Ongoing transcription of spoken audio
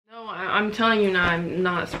I'm telling you now, I'm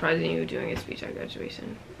not surprising you doing a speech at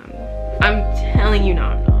graduation. I'm telling you now,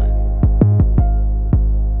 I'm not.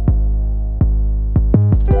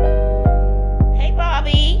 Hey,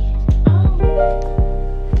 Bobby. Oh.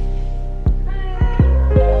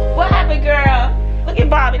 Hi. What happened, girl? Look at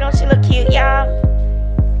Bobby. Don't she look cute, y'all?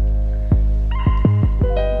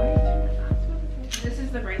 This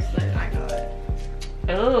is the bracelet I got.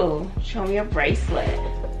 Ooh, show me your bracelet.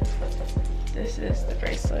 This is the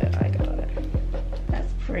bracelet I got.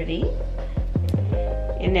 That's pretty.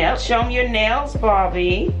 Your nails. Show me your nails,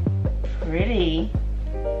 Bobby. Pretty.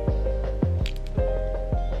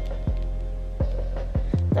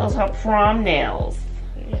 Those are prom nails.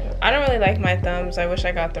 Yeah. I don't really like my thumbs. I wish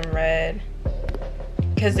I got them red.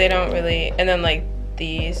 Because they don't really... And then like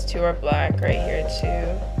these two are black right here too.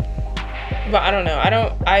 But I don't know.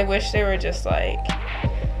 I wish they were just like...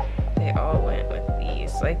 They all went with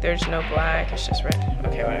these. Like there's no black. It's just red.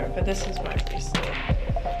 Okay, whatever. But this is my bracelet.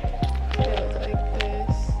 They look like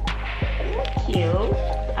this. Cute.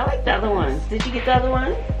 I like the other ones. Did you get the other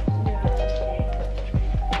ones? Yeah.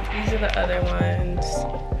 These are the other ones.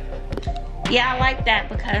 Yeah, I like that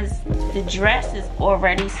because the dress is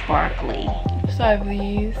already sparkly. So I have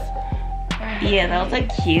these. Yeah, those are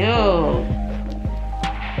cute.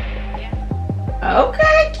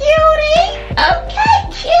 Okay, cutie. Okay,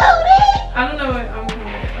 cutie. I don't know what I'm gonna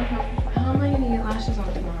wear. Okay. How am I gonna get lashes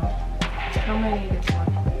on tomorrow? How am I gonna get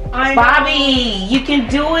tomorrow? Bobby, you can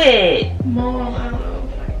do it. Mom, I don't know.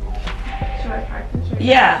 Should I practice?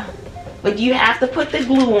 Yeah, but you have to put the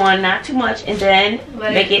glue on, not too much, and then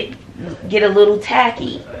make it get a little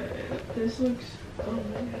tacky. This looks. Oh my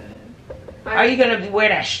god. Are you gonna wear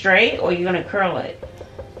that straight or are you gonna curl it?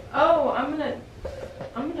 Oh, I'm gonna.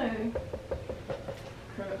 Curl. I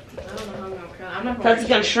don't know how I'm gonna curl. I'm not gonna. Cause it's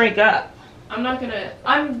gonna shrink up. I'm not gonna.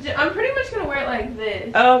 I'm pretty much gonna wear it like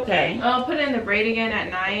this. Okay. I'll put it in the braid again at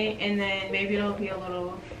night, and then maybe it'll be a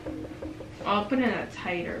little. I'll put it in a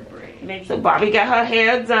tighter braid. Maybe. So Bobby got her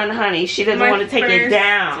hair done, honey. She doesn't want to take it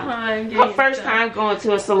down. Her first time going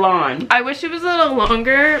to a salon. I wish it was a little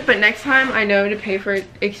longer, but next time I know to pay for it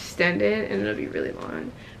extended, and it'll be really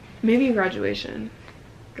long. Maybe graduation.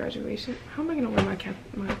 Graduation. How am I gonna wear my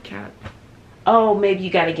cap? Oh, maybe you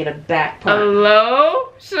gotta get a back part. A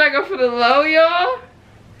low? Should I go for the low, y'all?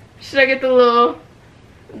 Should I get the low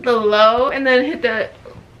and then hit the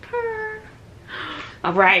purr?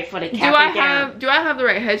 All right, for the cap. Do I have the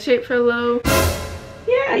right head shape for low?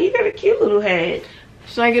 Yeah, you got a cute little head.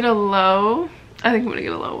 Should I get a low? I think I'm gonna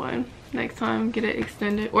get a low one next time. Get it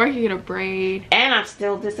extended, or I could get a braid. And I'm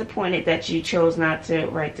still disappointed that you chose not to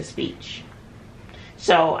write the speech.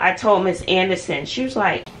 So I told Miss Anderson, she was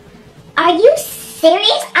like, "Are you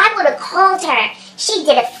serious? I would have called her. She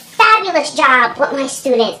did a fabulous job with my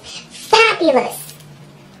students. Fabulous.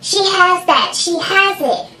 She has that. She has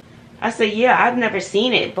it." I said, yeah, I've never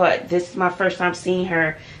seen it, but this is my first time seeing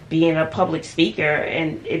her being a public speaker,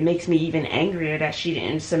 and it makes me even angrier that she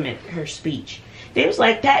didn't submit her speech. They was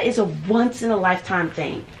like, that is a once-in-a-lifetime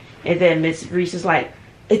thing. And then Miss Reese is like,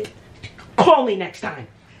 call me next time.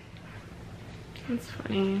 That's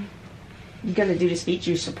funny. You gonna do the speech?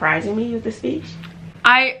 You surprising me with the speech?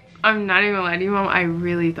 I'm not even gonna lie to you, Mom. I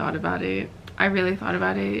really thought about it. But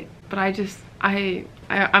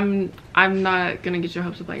I'm not gonna get your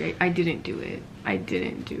hopes up. Like I didn't do it.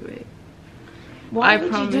 Why I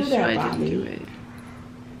would promise you do that, I Bobby? didn't do it.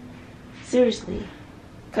 Seriously.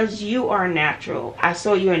 Because you are natural. I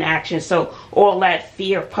saw you in action, so all that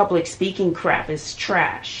fear of public speaking crap is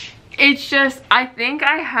trash. It's just, I think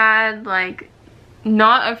I had like,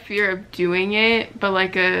 not a fear of doing it, but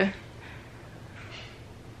like the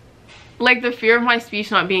fear of my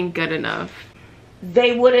speech not being good enough.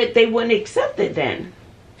 They wouldn't accept it then.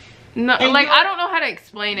 No, and like I don't know how to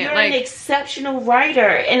explain it. You're like an exceptional writer,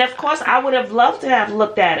 and of course I would have loved to have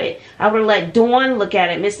looked at it. I would have let Dawn look at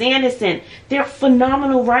it, Miss Anderson. They're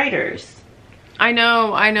phenomenal writers. I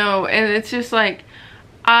know, and it's just like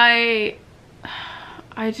I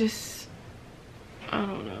don't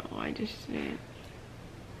know. I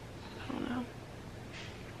don't know.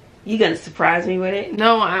 You gonna surprise me with it?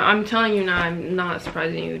 No, I'm telling you now, I'm not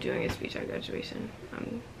surprising you doing a speech at graduation.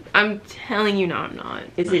 I'm telling you now, I'm not.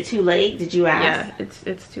 Is it too late? Did you ask? Yeah,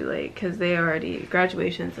 it's too late because they already,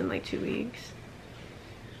 graduation's in like 2 weeks.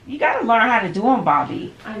 You gotta learn how to do them,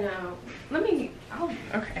 Bobby. I know.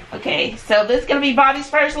 Okay. Okay, so this is gonna be Bobby's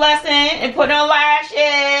first lesson in putting on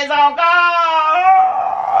lashes. Oh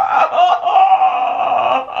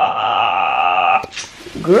God!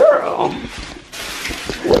 Girl,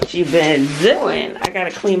 what you been doing? I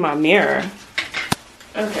gotta clean my mirror.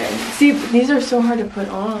 Okay. See, these are so hard to put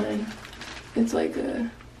on. It's like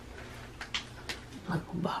a... Look,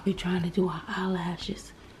 Bobby trying to do her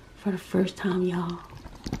eyelashes for the first time, y'all.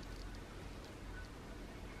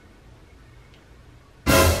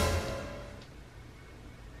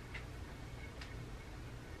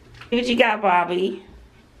 What you got, Bobby?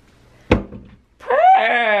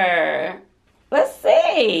 Purr. Let's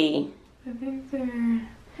see. I think they're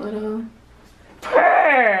little.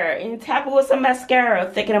 Purr. And tap it with some mascara.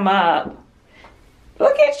 Thicken them up.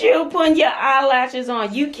 Look at you putting your eyelashes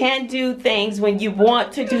on. You can do things when you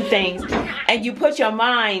want to do things. And you put your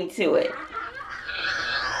mind to it.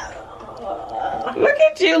 Look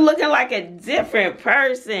at you looking like a different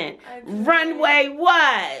person. Runway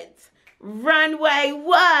what? Runway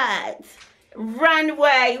what?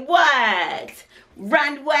 Runway what?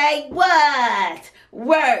 Runway what?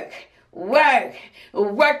 Work, work,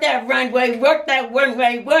 work that runway, work that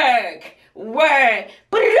runway, work, work,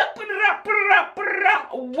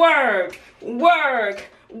 work, work,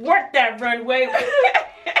 work that runway.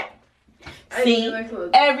 See,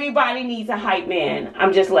 everybody needs a hype man.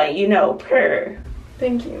 I'm just letting you know, purr.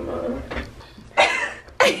 Thank you, Mom.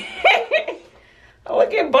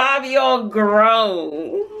 Look at Bobby all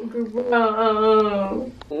grown.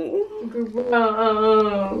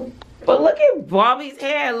 But look at Bobby's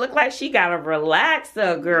hair. Look like she got a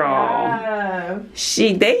relaxer, girl. Yeah.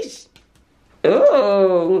 She did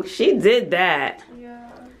that. Yeah.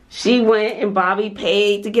 She went and Bobby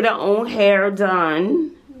paid to get her own hair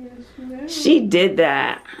done. Yes, ma'am. She did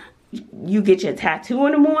that. You get your tattoo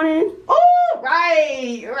in the morning? Oh,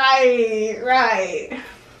 right.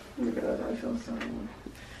 Oh my God, I feel so.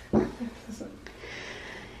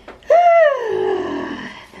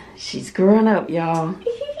 She's growing up, y'all.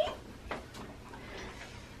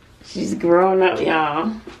 She's growing up,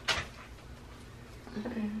 y'all.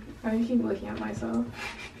 I keep looking at myself.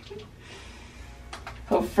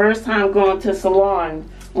 Her first time going to salon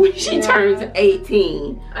when she turns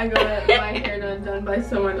 18. I got my hair done by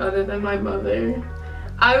someone other than my mother.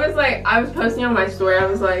 I was posting on my story, I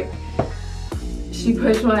was like, she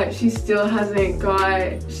still hasn't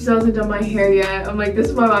done my hair yet. I'm like, this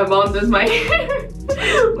is why my mom does my hair.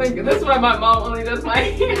 Like, this is why my mom only does my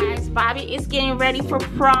hair. Guys, Bobby is getting ready for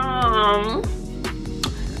prom.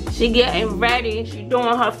 She getting ready. She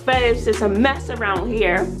doing her face. It's a mess around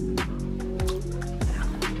here.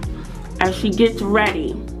 As she gets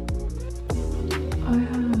ready.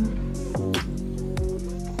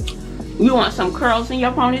 You want some curls in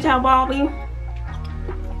your ponytail, Bobby?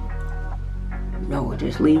 No, we'll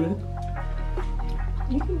just leave it.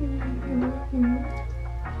 You can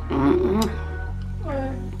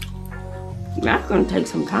That's gonna take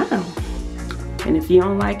some time. And if you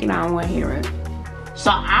don't like it, I don't wanna hear it.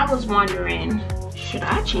 So I was wondering, should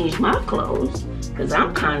I change my clothes? Because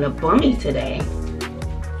I'm kind of bummy today.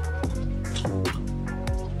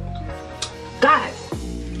 Guys,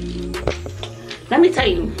 let me tell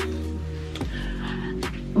you.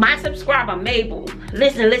 My subscriber, Mabel,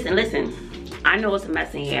 listen. I know it's a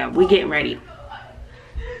mess in here. We getting ready.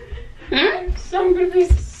 I'm gonna be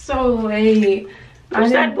so late.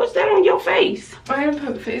 What's that on your face? I didn't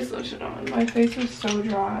put face lotion on. My face was so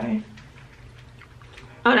dry.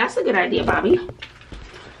 Oh, that's a good idea, Bobby.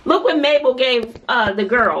 Look what Mabel gave the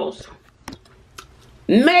girls.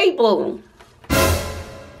 Mabel.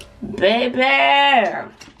 Baby.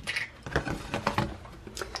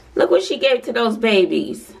 Look what she gave to those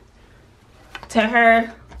babies. To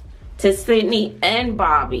her, to Sydney, and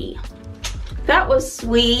Bobby. That was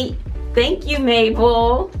sweet. Thank you,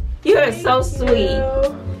 Mabel. You are so sweet.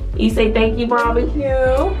 You say thank you, Bobby? Thank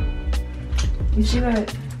you. You see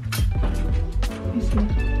that? You see?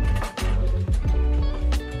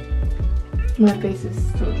 My face is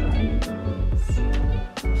still dry.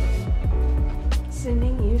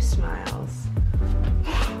 Sending you smiles.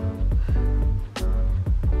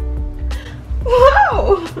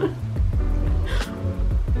 Whoa!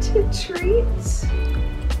 To treat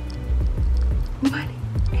money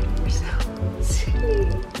and yourself.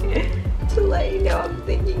 To let you know I'm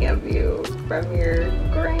thinking of you from your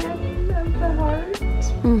grand of the heart,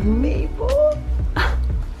 Mabel.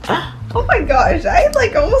 Oh my gosh, I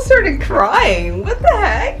like almost started crying. What the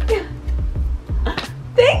heck?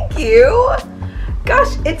 Thank you.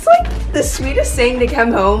 Gosh, it's like the sweetest thing to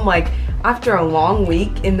come home like after a long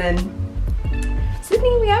week and then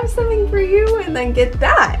Sydney, we have something for you, and then get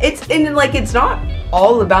that. It's not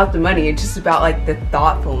all about the money, it's just about like the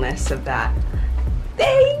thoughtfulness of that.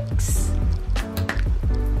 Thanks.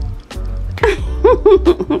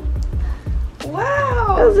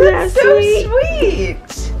 Wow, that's so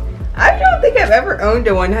sweet. I don't think I've ever owned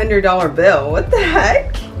a $100 bill. What the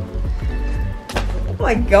heck? Oh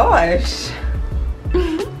my gosh.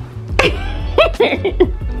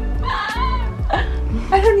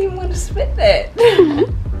 I don't even want to spit it.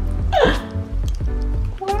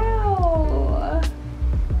 Wow.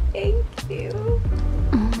 Thank you.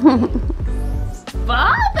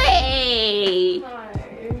 Bobby!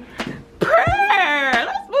 Hi. Purr!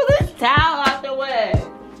 Let's move this towel out the way.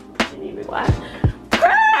 Didn't even watch.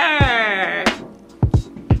 Purr!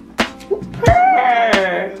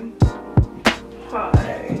 Purr!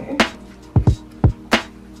 Hi.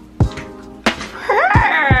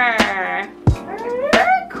 Purr!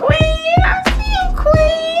 Purr, queen! I see you,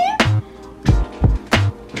 queen!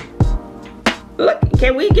 Look,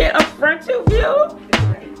 can we get a frontal view?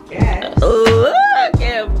 Yes. Look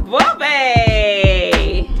at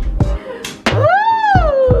Bobby!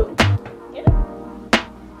 Woo!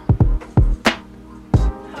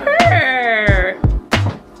 Purr!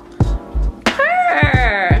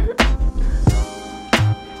 Purr!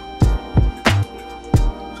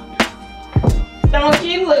 Don't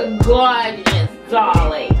you look gorgeous,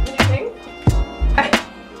 darling? What do you think?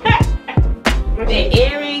 The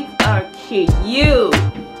earrings are cute.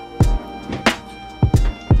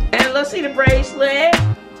 And let's see the bracelet.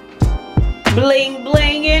 Bling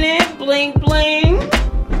bling in it. Bling bling.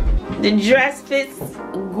 The dress fits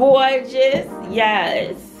gorgeous.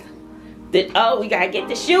 Yes. Oh, we gotta get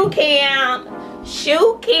the shoe cam.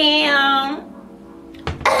 Shoe cam.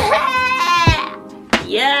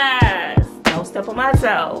 Yes. Don't step on my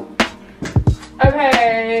toe.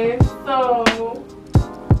 Okay, so.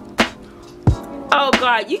 Oh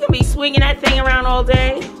God, you can be swinging that thing around all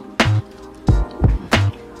day.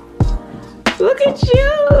 Look at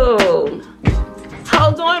you.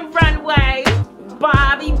 Hold on, runway.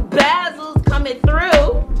 Bobby Bazzle's coming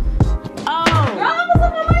through. Oh. Girl, what's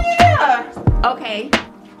up over here? Okay.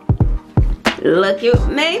 Look at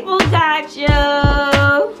Maple got you.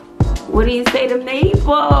 What do you say to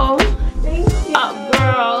Maple? Thank you. Oh,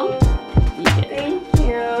 girl. Yeah. Thank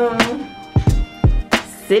you.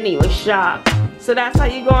 Sydney was shocked. So that's how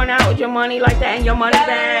you going out with your money like that and your money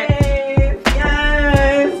back?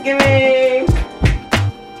 Yes, give me.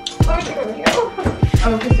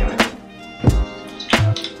 Oh, because you want to.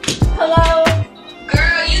 Hello?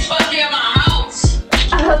 Girl, you supposed to be at my house.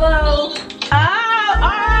 Hello? Oh!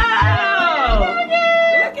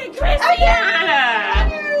 Look at Christiana!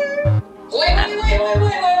 Wait.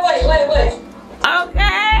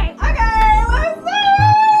 Okay! Okay, what's up?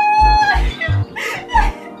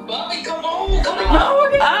 Bobby, come on.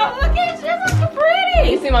 Oh, look at you, looking pretty!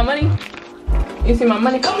 You see my money? You see my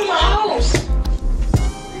money? Come to my house.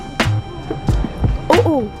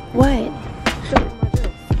 Oh, what?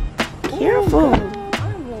 Careful.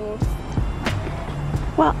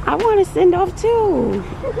 Well, I want to send off too.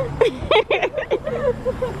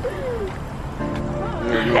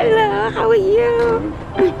 Hello, how are you?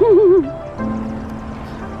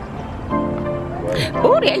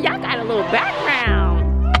 Oh, there, y'all got a little background.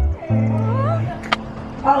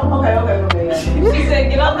 Oh, okay. She said,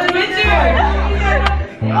 get off the picture.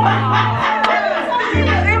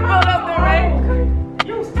 They pulled up the ring.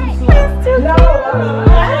 No.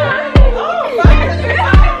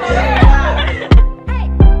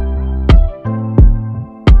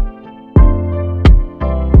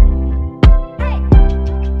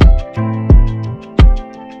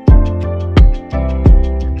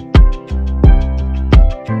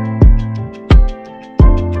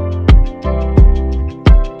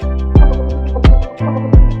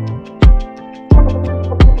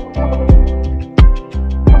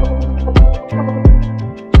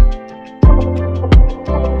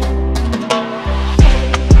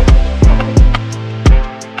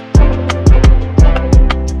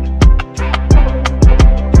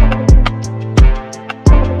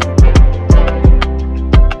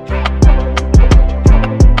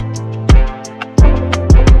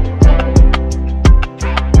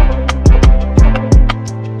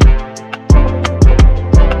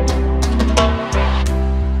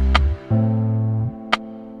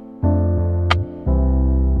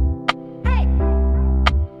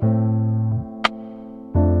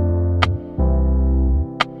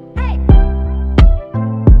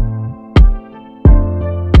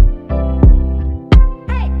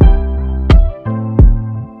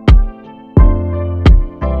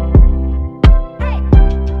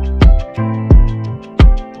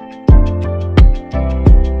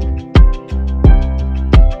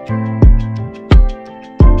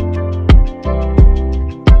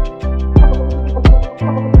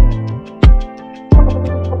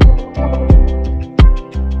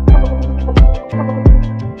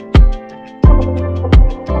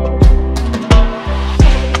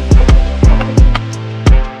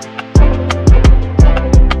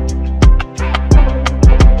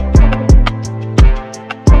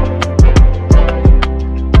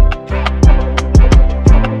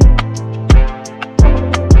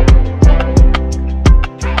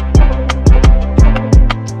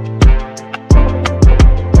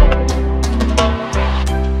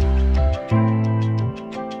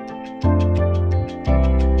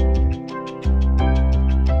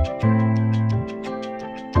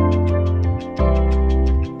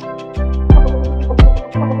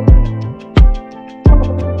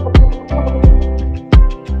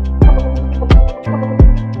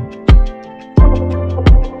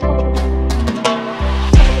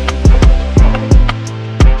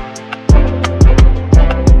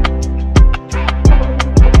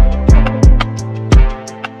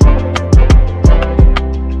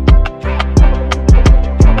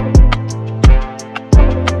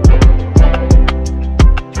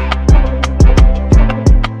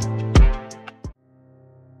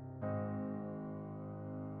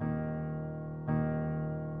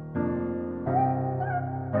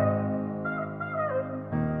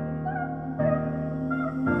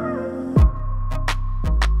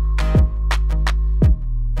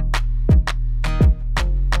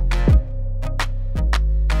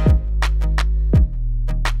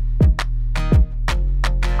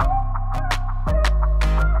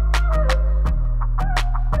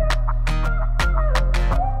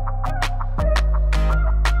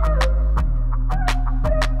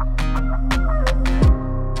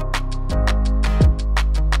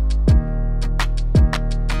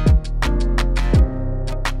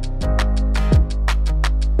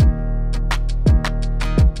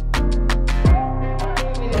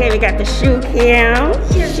 Okay, we got the shoe cam.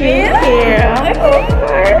 Shoe cam.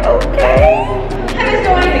 Okay.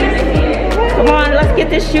 Come on, let's get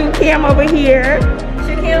the shoe cam over here.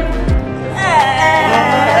 Shoe cam.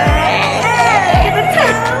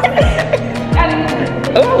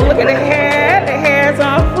 Oh, look at the hair. The hair's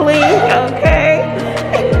on fleek. Okay.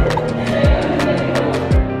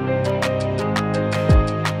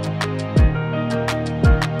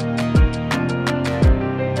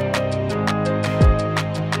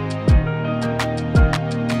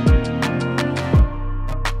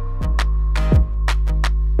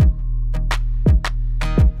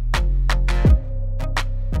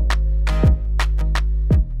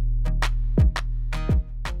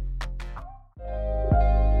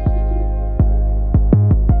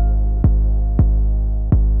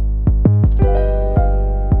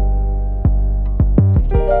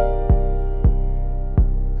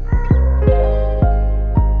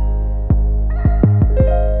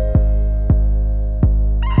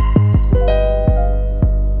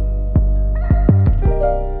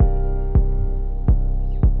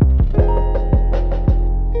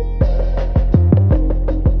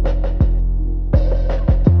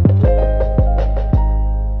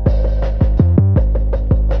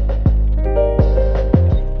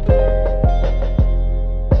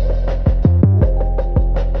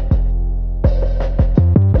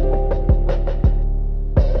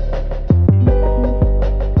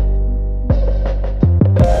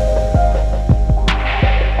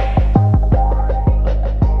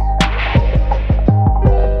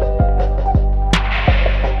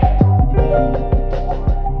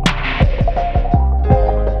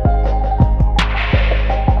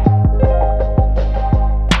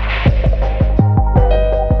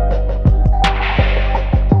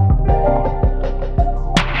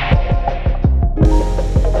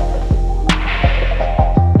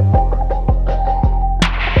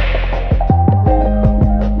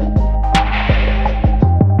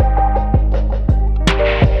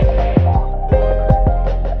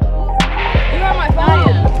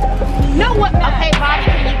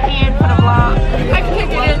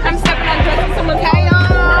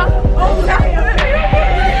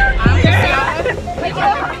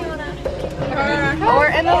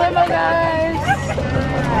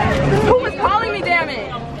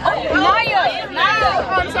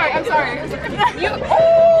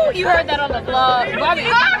 You heard that on the vlog. Bobby,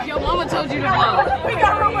 your mama told you to vlog. We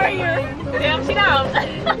got her right here. Damn, she knows.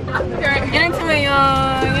 Get into it,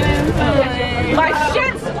 y'all. Get into it. My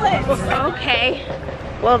shit splits. Okay.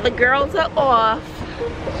 Well, the girls are off.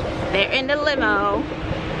 They're in the limo,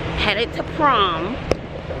 headed to prom.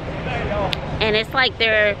 And it's like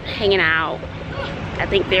they're hanging out. I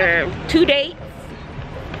think they're 2 dates.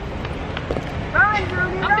 I'm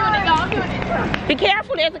doing it, y'all. I'm doing it. Be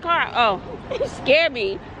careful, there's a car. Oh, you scared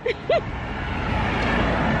me.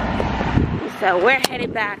 So we're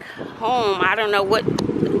headed back home. I don't know what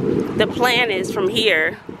the plan is from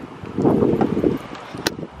here.